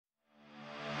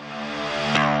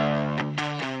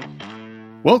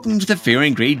Welcome to the Fear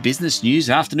and Greed Business News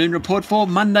Afternoon Report for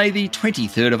Monday, the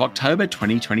 23rd of October,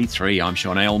 2023. I'm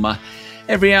Sean Aylmer.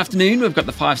 Every afternoon, we've got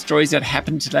the 5 stories that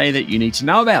happened today that you need to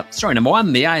know about. Story number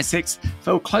 1, the ASX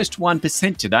fell close to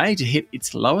 1% today to hit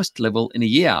its lowest level in a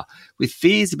year, with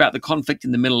fears about the conflict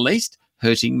in the Middle East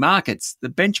hurting markets. The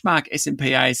benchmark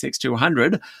S&P ASX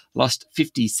 200 lost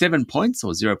 57 points,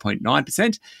 or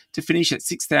 0.9%, to finish at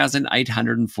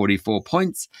 6,844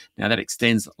 points. Now, that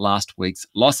extends last week's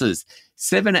losses.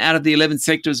 7 out of the 11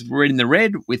 sectors were in the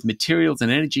red, with materials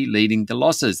and energy leading the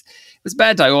losses. It was a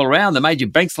bad day all around. The major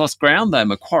banks lost ground, though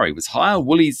Macquarie was higher.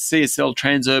 Woolies, CSL,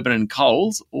 Transurban and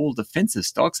Coles, all defensive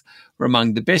stocks, were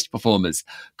among the best performers.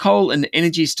 Coal and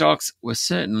energy stocks were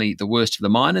certainly the worst of the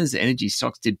miners. Energy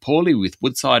stocks did poorly, with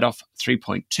Woodside off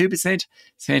 3.2%,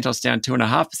 Santos down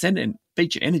 2.5%, and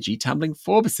Beach Energy tumbling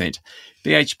 4%.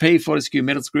 BHP, Fortescue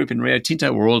Metals Group and Rio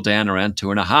Tinto were all down around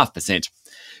 2.5%.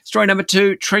 Story number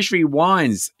 2, Treasury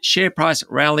Wines. Share price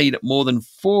rallied more than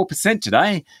 4%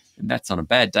 today, and that's on a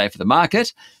bad day for the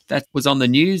market. That was on the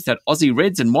news that Aussie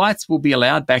Reds and Whites will be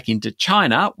allowed back into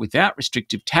China without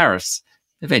restrictive tariffs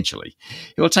eventually.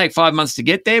 It will take 5 months to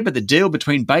get there, but the deal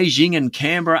between Beijing and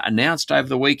Canberra announced over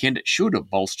the weekend should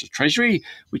bolster Treasury,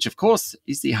 which of course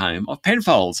is the home of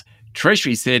Penfolds.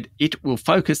 Treasury said it will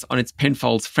focus on its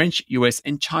Penfolds French, US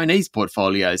and Chinese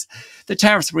portfolios. The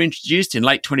tariffs were introduced in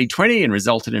late 2020 and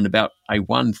resulted in about a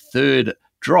 1/3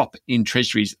 drop in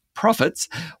Treasury's profits.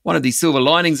 One of the silver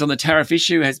linings on the tariff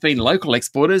issue has been local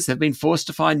exporters have been forced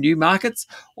to find new markets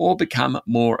or become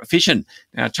more efficient.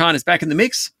 Now, China's back in the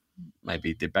mix.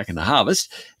 Maybe they're back in the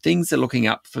harvest. Things are looking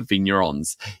up for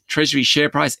vignerons. Treasury share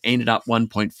price ended up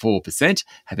 1.4%,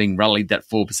 having rallied that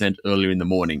 4% earlier in the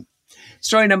morning.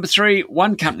 Story number 3,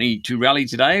 one company to rally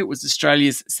today was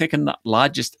Australia's second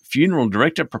largest funeral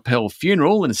director, Propel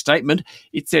Funeral. In a statement,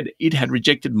 it said it had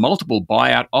rejected multiple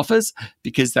buyout offers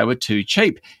because they were too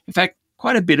cheap. In fact,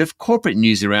 quite a bit of corporate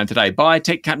news around today.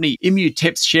 Biotech company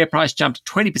Immutep's share price jumped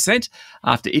 20%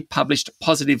 after it published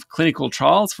positive clinical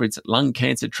trials for its lung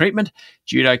cancer treatment.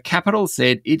 Judo Capital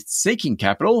said it's seeking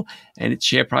capital and its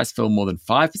share price fell more than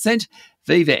 5%.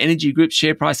 Viva Energy Group's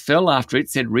share price fell after it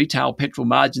said retail petrol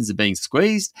margins are being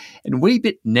squeezed. And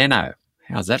Weebit Nano,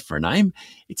 how's that for a name?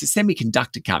 It's a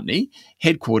semiconductor company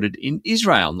headquartered in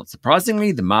Israel. Not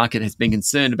surprisingly, the market has been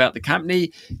concerned about the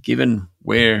company given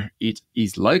where it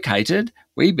is located.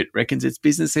 Weebit reckons it's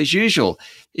business as usual.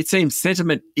 It seems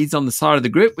sentiment is on the side of the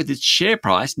group, with its share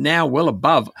price now well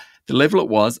above the level it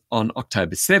was on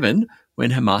October 7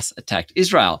 when Hamas attacked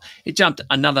Israel. It jumped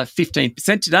another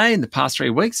 15% today. In the past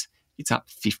 3 weeks, it's up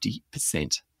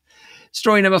 50%.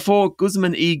 Story number 4,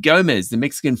 Guzman y Gomez, the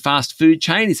Mexican fast food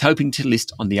chain, is hoping to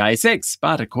list on the ASX,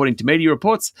 but according to media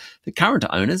reports, the current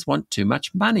owners want too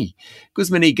much money.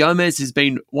 Guzman y Gomez has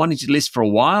been wanting to list for a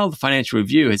while. The Financial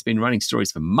Review has been running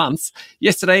stories for months.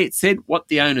 Yesterday, it said what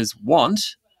the owners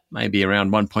want, maybe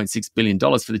around $1.6 billion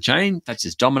for the chain, such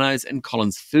as Domino's and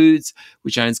Collins Foods,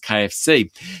 which owns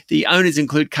KFC. The owners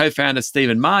include co-founder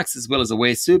Stephen Marks, as well as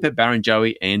Aware Super,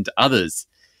 Barrenjoey and others.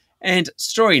 And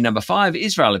story number 5,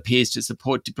 Israel appears to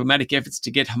support diplomatic efforts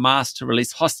to get Hamas to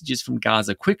release hostages from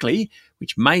Gaza quickly,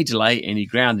 which may delay any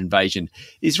ground invasion.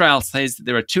 Israel says that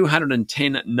there are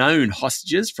 210 known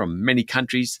hostages from many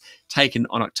countries taken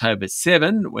on October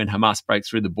 7 when Hamas broke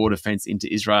through the border fence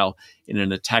into Israel in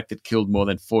an attack that killed more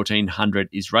than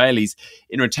 1,400 Israelis.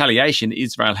 In retaliation,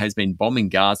 Israel has been bombing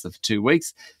Gaza for 2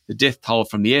 weeks. The death toll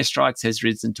from the airstrikes has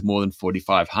risen to more than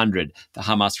 4,500, the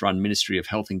Hamas-run Ministry of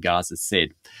Health in Gaza said.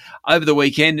 Over the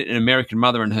weekend, an American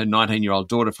mother and her 19-year-old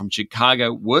daughter from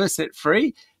Chicago were set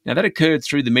free. Now, that occurred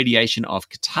through the mediation of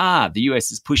Qatar. The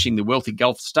US is pushing the wealthy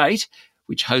Gulf state,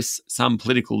 which hosts some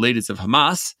political leaders of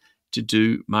Hamas, to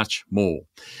do much more.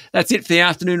 That's it for the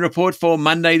afternoon report for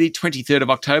Monday, the 23rd of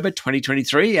October,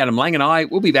 2023. Adam Lang and I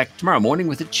will be back tomorrow morning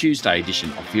with a Tuesday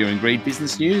edition of Fear and Greed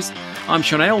Business News. I'm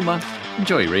Sean Aylmer.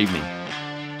 Enjoy your evening.